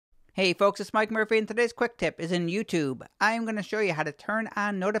Hey folks, it's Mike Murphy, and today's quick tip is in YouTube. I am going to show you how to turn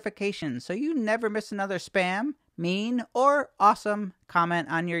on notifications so you never miss another spam, mean, or awesome comment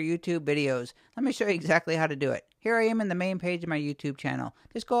on your YouTube videos. Let me show you exactly how to do it. Here I am in the main page of my YouTube channel.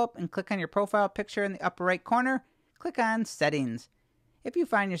 Just go up and click on your profile picture in the upper right corner. Click on Settings. If you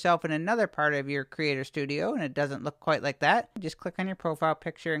find yourself in another part of your Creator Studio and it doesn't look quite like that, just click on your profile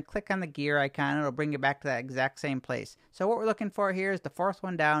picture and click on the gear icon. It'll bring you back to that exact same place. So what we're looking for here is the fourth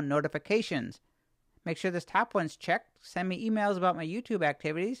one down, Notifications. Make sure this top one's checked. Send me emails about my YouTube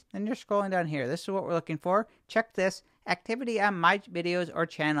activities. Then you're scrolling down here. This is what we're looking for. Check this, activity on my videos or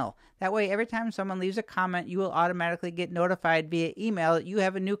channel. That way, every time someone leaves a comment, you will automatically get notified via email that you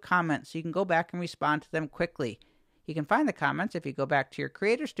have a new comment, so you can go back and respond to them quickly. You can find the comments if you go back to your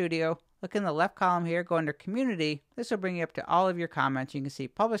Creator Studio, look in the left column here, go under Community. This will bring you up to all of your comments. You can see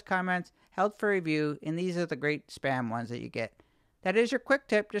published comments, held for review, and these are the great spam ones that you get. That is your quick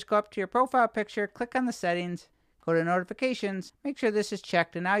tip. Just go up to your profile picture, click on the settings, go to notifications, make sure this is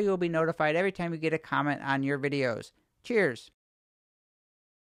checked, and now you will be notified every time you get a comment on your videos. Cheers!